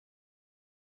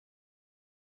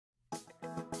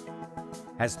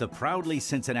As the Proudly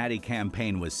Cincinnati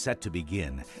campaign was set to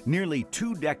begin, nearly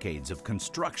 2 decades of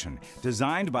construction,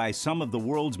 designed by some of the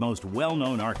world's most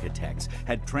well-known architects,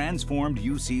 had transformed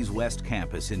UC's West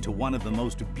Campus into one of the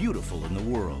most beautiful in the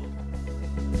world.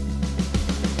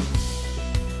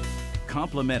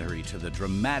 Complementary to the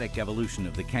dramatic evolution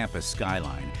of the campus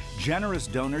skyline, generous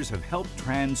donors have helped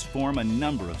transform a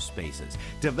number of spaces,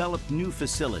 developed new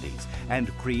facilities,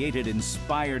 and created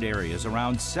inspired areas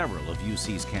around several of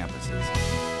UC's campuses.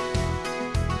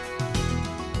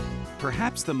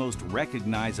 Perhaps the most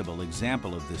recognizable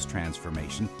example of this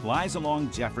transformation lies along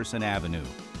Jefferson Avenue,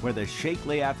 where the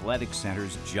Shakely Athletic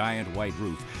Center's giant white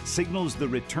roof signals the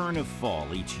return of fall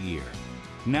each year.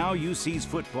 Now UC's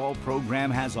football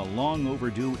program has a long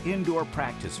overdue indoor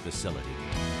practice facility.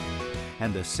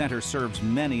 And the center serves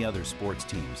many other sports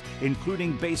teams,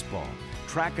 including baseball,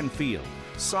 track and field,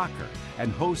 soccer,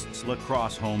 and hosts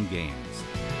lacrosse home games.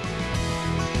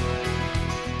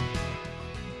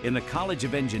 In the College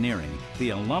of Engineering, the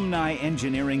Alumni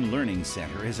Engineering Learning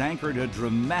Center has anchored a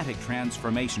dramatic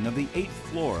transformation of the 8th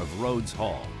floor of Rhodes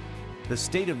Hall. The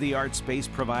state-of-the-art space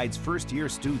provides first-year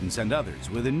students and others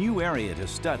with a new area to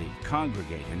study,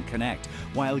 congregate, and connect,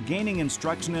 while gaining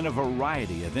instruction in a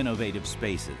variety of innovative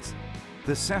spaces.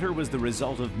 The center was the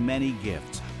result of many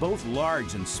gifts, both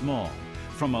large and small,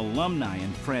 from alumni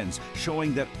and friends,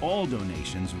 showing that all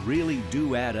donations really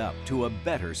do add up to a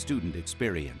better student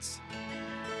experience.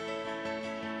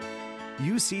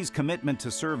 UC's commitment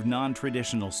to serve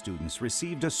non-traditional students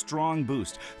received a strong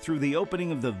boost through the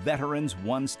opening of the Veterans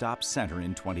One-Stop Center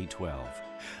in 2012,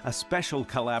 a special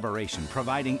collaboration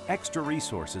providing extra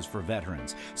resources for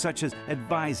veterans, such as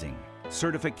advising,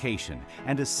 certification,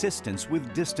 and assistance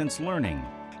with distance learning.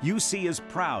 UC is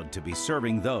proud to be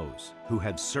serving those who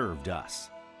have served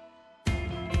us.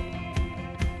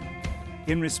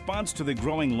 In response to the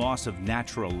growing loss of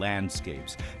natural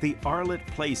landscapes, the Arlet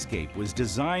Playscape was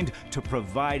designed to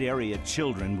provide area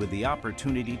children with the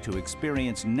opportunity to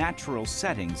experience natural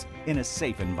settings in a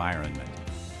safe environment.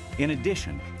 In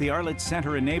addition, the Arlet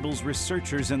Center enables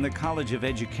researchers in the College of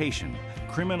Education,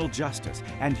 Criminal Justice,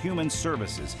 and Human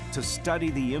Services to study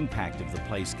the impact of the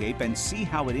Playscape and see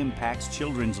how it impacts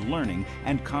children's learning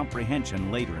and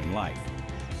comprehension later in life.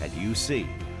 At UC,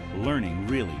 learning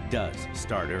really does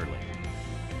start early.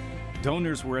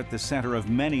 Donors were at the center of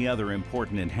many other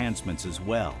important enhancements as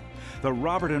well. The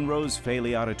Robert and Rose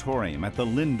Faley Auditorium at the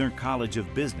Lindner College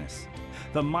of Business,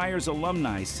 the Myers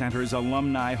Alumni Center's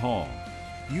Alumni Hall,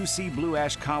 UC Blue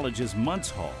Ash College's Muntz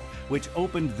Hall, which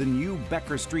opened the new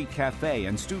Becker Street Cafe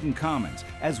and Student Commons,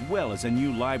 as well as a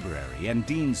new library and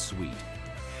Dean's Suite.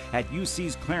 At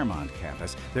UC's Claremont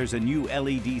campus, there's a new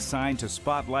LED sign to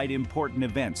spotlight important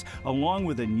events, along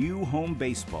with a new home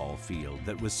baseball field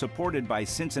that was supported by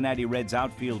Cincinnati Reds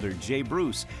outfielder Jay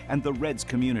Bruce and the Reds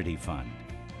Community Fund.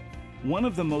 One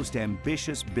of the most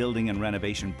ambitious building and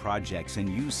renovation projects in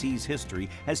UC's history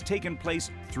has taken place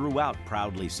throughout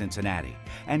Proudly Cincinnati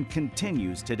and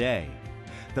continues today.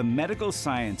 The Medical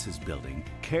Sciences Building,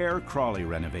 Care Crawley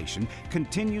renovation,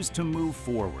 continues to move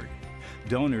forward.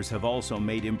 Donors have also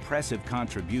made impressive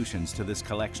contributions to this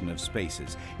collection of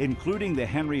spaces, including the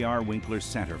Henry R. Winkler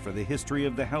Center for the History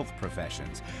of the Health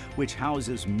Professions, which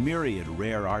houses myriad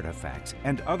rare artifacts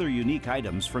and other unique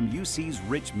items from UC's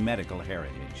rich medical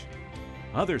heritage.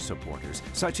 Other supporters,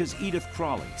 such as Edith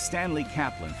Crawley, Stanley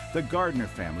Kaplan, the Gardner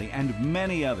family, and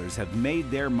many others have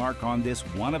made their mark on this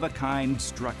one-of-a-kind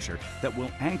structure that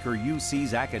will anchor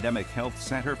UC's Academic Health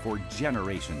Center for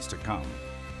generations to come.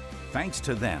 Thanks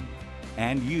to them,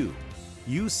 and you,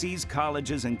 UC's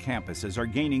colleges and campuses are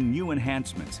gaining new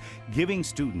enhancements, giving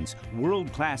students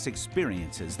world-class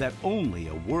experiences that only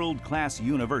a world-class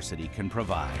university can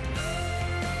provide.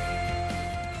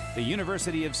 The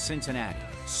University of Cincinnati,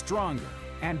 stronger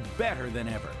and better than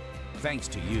ever, thanks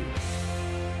to you.